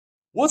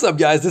What's up,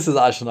 guys? This is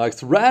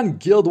Astranox. Ran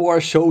Guild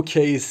War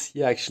Showcase.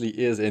 He actually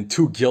is in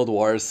 2 Guild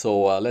Wars,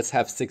 so let's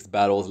have 6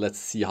 battles. Let's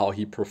see how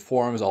he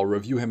performs. I'll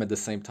review him at the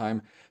same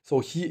time.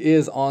 So he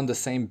is on the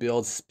same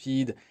build,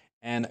 speed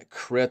and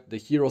crit. The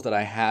heroes that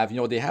I have,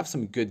 they have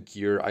some good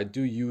gear. I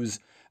do use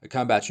a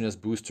combationist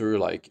booster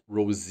like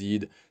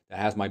Rosede that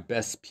has my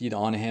best speed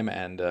on him,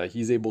 and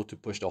he's able to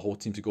push the whole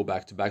team to go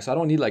back to back. So I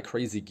don't need like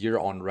crazy gear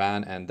on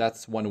Ran, and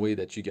that's one way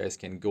that you guys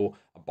can go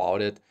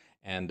about it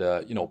and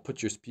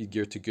put your speed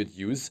gear to good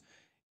use,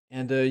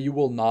 and you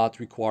will not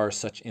require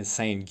such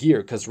insane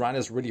gear because Ran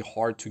is really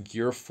hard to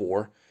gear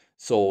for.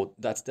 So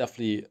that's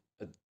definitely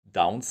a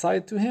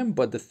downside to him.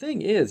 But the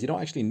thing is, you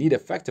don't actually need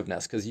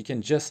effectiveness because you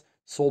can just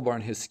soul burn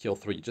his skill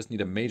 3. You just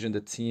need a mage in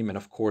the team, and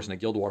of course in a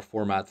Guild War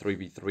format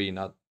 3v3,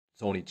 not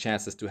so many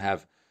chances to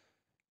have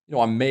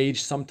a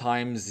mage.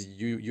 Sometimes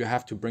you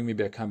have to bring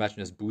maybe a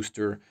combationist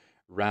booster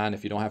Ran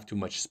if you don't have too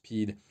much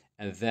speed,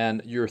 and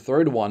then your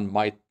third one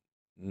might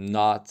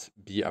not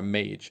be a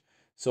mage.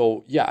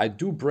 So yeah, I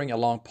do bring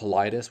along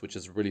Politis, which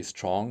is really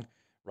strong,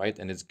 right?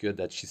 And it's good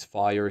that she's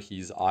fire,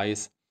 he's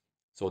ice,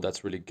 so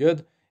that's really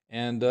good.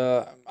 And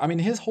I mean,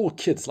 his whole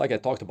kit's like I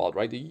talked about,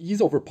 right?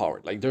 He's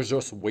overpowered. Like there's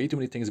just way too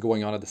many things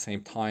going on at the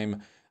same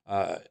time.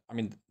 I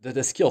mean,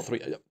 the skill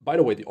 3. By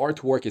the way, the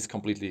artwork is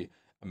completely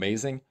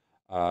amazing.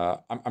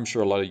 I'm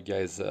sure a lot of you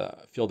guys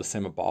feel the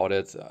same about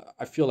it.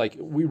 I feel like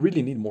we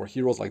really need more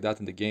heroes like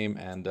that in the game,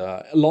 and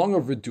long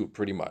overdue,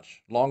 pretty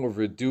much. Long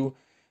overdue.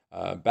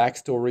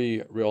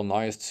 Backstory, real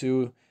nice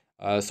too.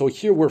 So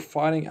here we're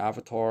fighting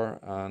Avatar,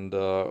 and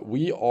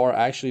we are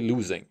actually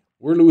losing.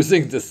 We're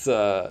losing this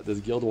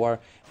Guild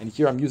War, and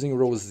here I'm using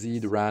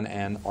Rosede, Ran,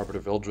 and Arbiter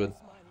Vildred.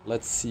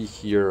 Let's see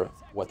here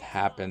what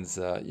happens.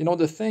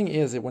 The thing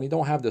is that when you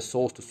don't have the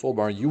souls to soul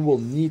burn, you will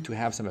need to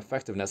have some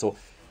effectiveness. So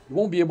you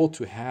won't be able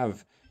to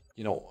have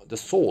the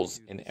souls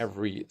in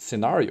every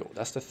scenario.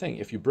 That's the thing.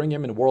 If you bring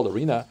him in World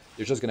Arena,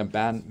 they're just going to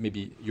ban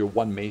maybe your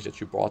one mage that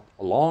you brought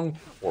along,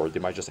 or they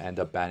might just end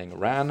up banning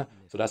Ran.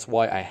 So that's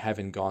why I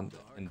haven't gone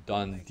and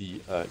done the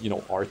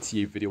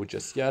RTA video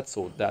just yet.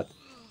 So that's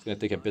going to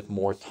take a bit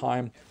more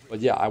time. But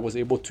yeah, I was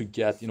able to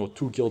get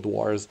 2 Guild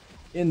Wars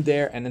in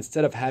there, and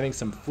instead of having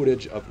some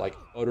footage of like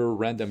other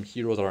random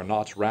heroes that are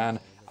not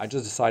Ran, I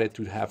just decided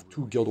to have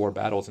 2 Guild War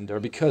battles in there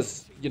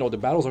because the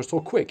battles are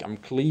so quick. I'm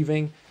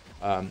cleaving.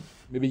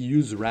 Maybe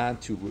use Ran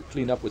to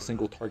clean up with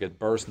single target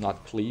burst,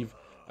 not cleave.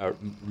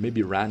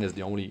 Maybe Ran is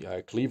the only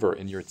cleaver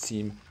in your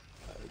team.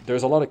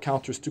 There's a lot of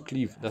counters to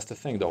cleave. That's the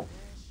thing, though.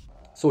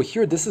 So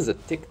here, this is a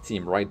tick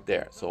team right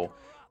there. So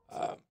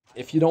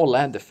if you don't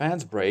land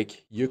defense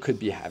break, you could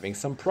be having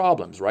some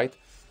problems, right?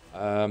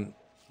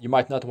 You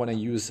might not want to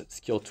use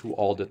skill 2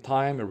 all the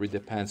time. It really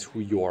depends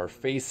who you are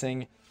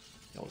facing.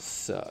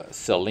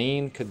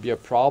 Celine could be a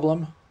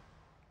problem.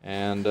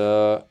 And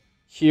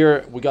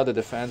here we got the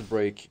defense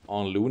break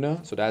on Luna,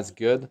 so that's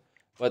good.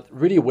 But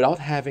really, without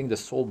having the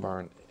soul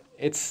burn,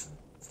 it's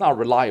not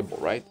reliable,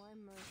 right?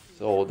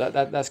 So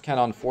that's kind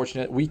of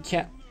unfortunate. We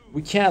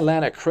can't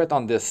land a crit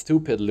on this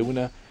stupid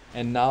Luna,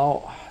 and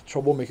now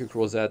Troublemaker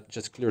Crozet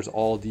just clears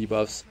all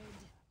debuffs.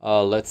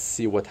 Let's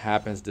see what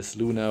happens. This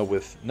Luna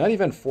with not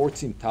even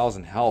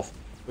 14,000 health,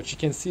 but you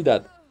can see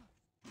that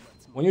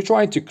when you're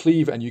trying to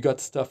cleave and you got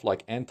stuff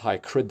like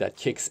anti-crit that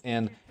kicks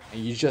in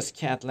and you just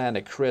can't land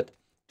a crit,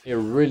 it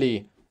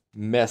really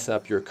mess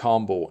up your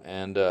combo,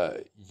 and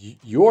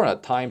you're on a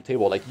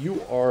timetable. Like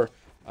you're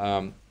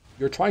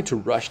trying to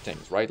rush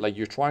things, right? Like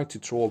you're trying to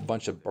throw a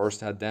bunch of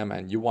bursts at them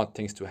and you want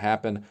things to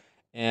happen,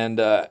 and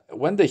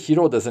when the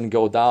hero doesn't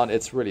go down,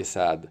 it's really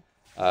sad.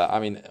 I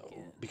mean,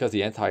 because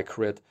the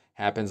anti-crit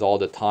happens all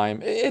the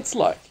time. It's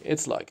luck.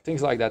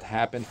 Things like that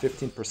happen.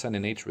 15%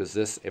 innate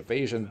resist,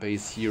 evasion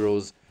based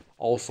heroes,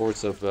 all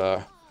sorts of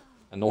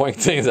annoying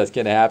things that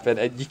can happen,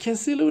 and you can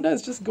see Luna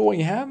is just going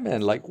ham,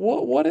 man. Like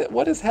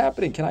what is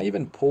happening? Can I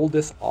even pull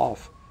this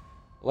off?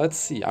 Let's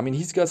see. I mean,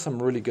 he's got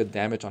some really good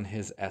damage on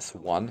his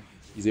S1.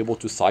 He's able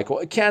to cycle.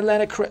 Can't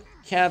land a crit.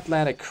 Can't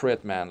land a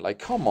crit, man. Like,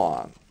 come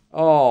on.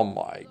 Oh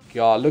my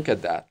god, look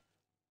at that.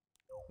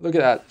 Look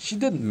at that. She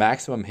did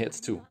maximum hits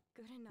too.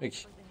 Like,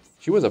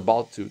 she was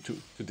about to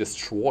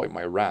destroy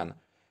my Ran.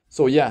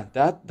 So yeah,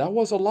 that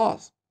was a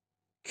loss.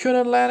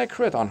 Couldn't land a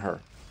crit on her.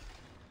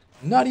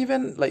 Not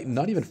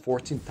even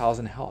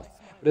 14,000 health.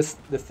 But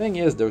the thing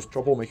is, there's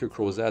Troublemaker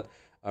Crozet.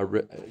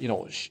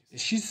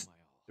 She's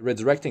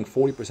redirecting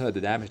 40% of the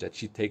damage that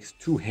she takes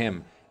to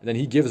him, and then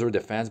he gives her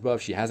defense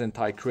buff. She has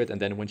anti-crit,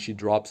 and then when she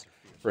drops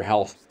her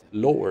health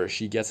lower,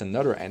 she gets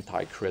another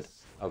anti-crit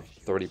of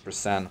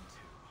 30%.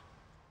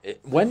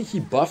 When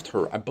he buffed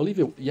her, I believe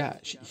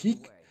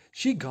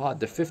she got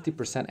the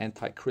 50%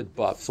 anti-crit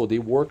buff. So they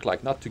work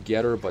like not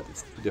together, but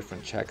it's 2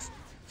 different checks.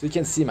 So you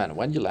can see, man,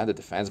 when you land a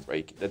defense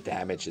break, the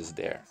damage is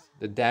there.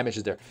 The damage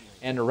is there.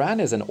 And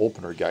Ran is an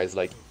opener, guys.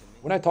 Like,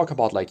 when I talk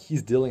about, like,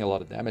 he's dealing a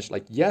lot of damage,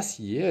 like, yes,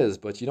 he is,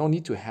 but you don't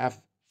need to have,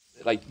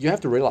 like, you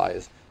have to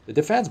realize the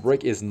defense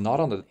break is not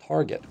on the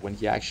target when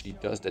he actually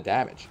does the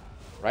damage,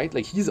 right?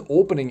 Like, he's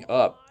opening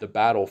up the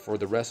battle for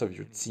the rest of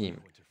your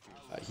team.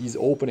 He's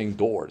opening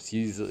doors.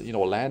 He's,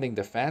 landing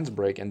defense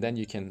break, and then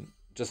you can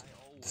just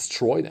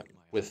destroy them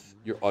with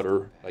your other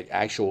like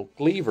actual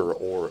cleaver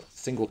or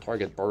single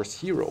target burst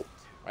hero,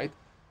 right?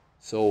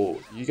 So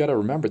you gotta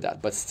remember that.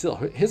 But still,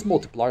 his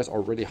multipliers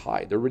are really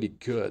high. They're really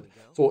good.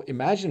 So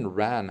imagine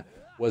Ran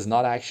was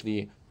not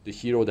actually the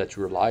hero that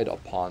you relied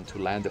upon to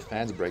land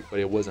defense break, but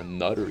it was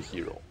another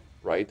hero,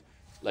 right?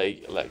 Like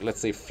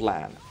let's say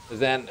Flan.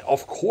 Then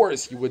of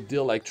course he would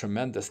deal like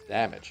tremendous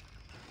damage.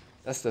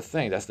 That's the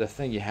thing. That's the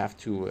thing you have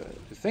to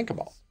think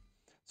about.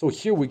 So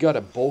here we got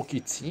a bulky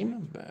team.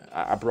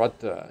 I brought,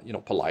 you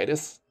know,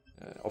 Caides.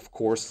 Of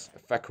course,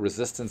 effect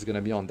resistance is going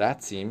to be on that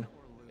team.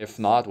 If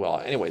not, well,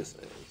 anyways,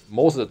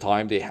 most of the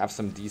time they have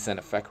some decent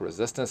effect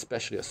resistance,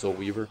 especially a Soul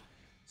Weaver.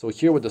 So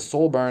here with the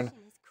Soul Burn,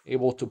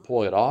 able to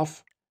pull it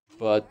off.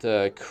 But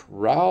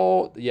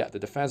Crowd, yeah,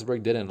 the defense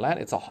break didn't land.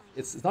 It's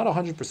not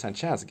 100%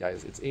 chance,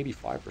 guys. It's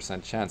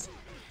 85% chance.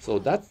 So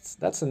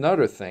that's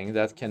another thing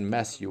that can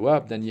mess you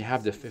up. Then you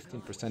have the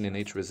 15%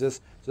 innate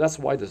resist. So that's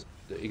why the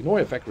ignore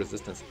effect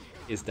resistance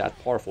is that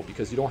powerful,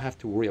 because you don't have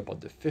to worry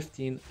about the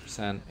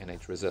 15%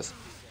 innate resist.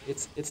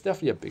 It's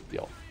definitely a big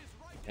deal,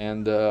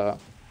 and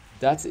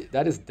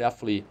that is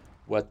definitely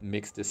what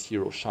makes this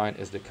hero shine,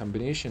 is the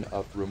combination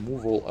of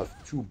removal of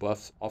 2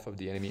 buffs off of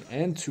the enemy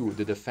and 2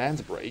 the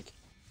defense break,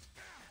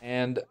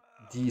 and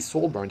the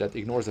soul burn that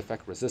ignores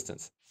effect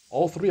resistance.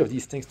 All 3 of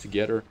these things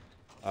together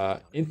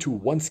into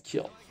 1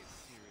 skill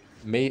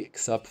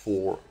makes up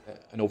for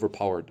an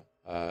overpowered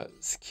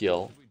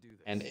skill.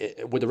 And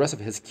with the rest of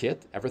his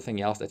kit,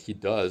 everything else that he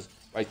does,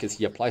 right, because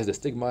he applies the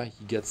stigma,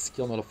 he gets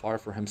skill nullifier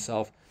for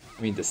himself.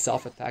 I mean, the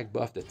self-attack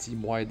buff, the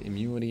team-wide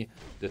immunity,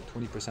 the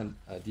 20%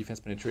 defense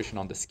penetration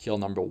on the skill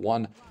number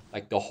 1,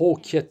 like the whole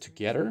kit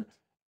together,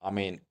 I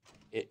mean,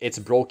 it's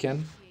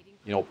broken.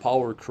 You know,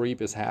 power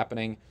creep is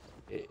happening.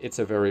 It's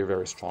a very,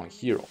 very strong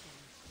hero.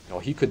 You know,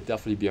 he could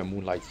definitely be a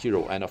Moonlight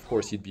hero, and of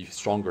course he'd be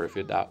stronger if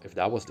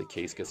that was the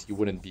case, because he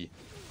wouldn't be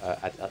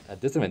at a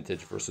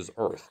disadvantage versus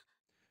Earth.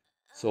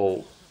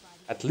 So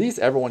at least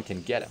everyone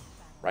can get him,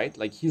 right?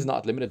 Like, he's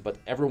not limited, but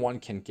everyone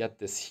can get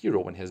this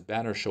hero when his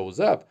banner shows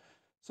up.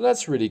 So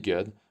that's really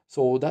good.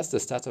 So that's the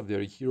stats of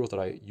the heroes that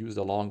I used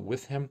along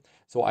with him.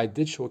 So I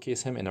did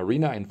showcase him in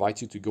Arena. I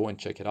invite you to go and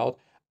check it out.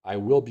 I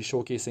will be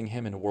showcasing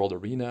him in World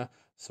Arena,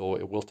 so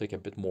it will take a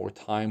bit more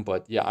time.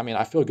 But yeah, I mean,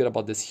 I feel good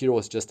about this hero.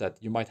 It's just that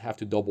you might have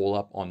to double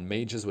up on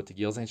mages with the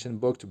Gale's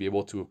Ancient Book to be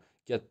able to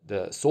get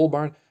the Soul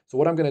Burn. So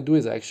what I'm going to do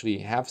is actually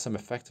have some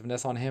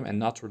effectiveness on him and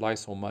not rely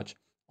so much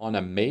on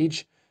a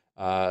mage.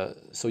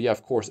 So yeah,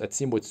 of course, a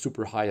team with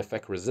super high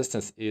effect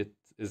resistance,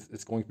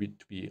 it's going to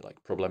be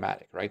like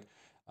problematic, right?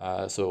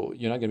 So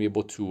you're not going to be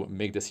able to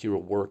make this hero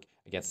work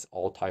against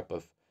all type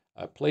of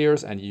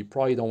players, and you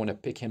probably don't want to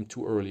pick him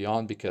too early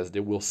on, because they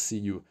will see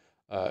you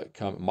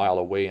come a mile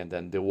away, and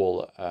then they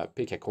will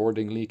pick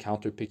accordingly,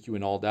 counter pick you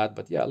and all that.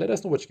 But yeah, let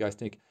us know what you guys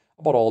think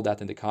about all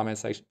that in the comment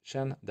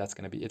section. That's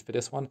going to be it for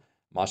this one.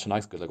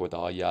 Astranox, good luck with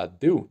all ya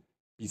do.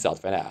 Peace out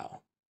for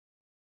now.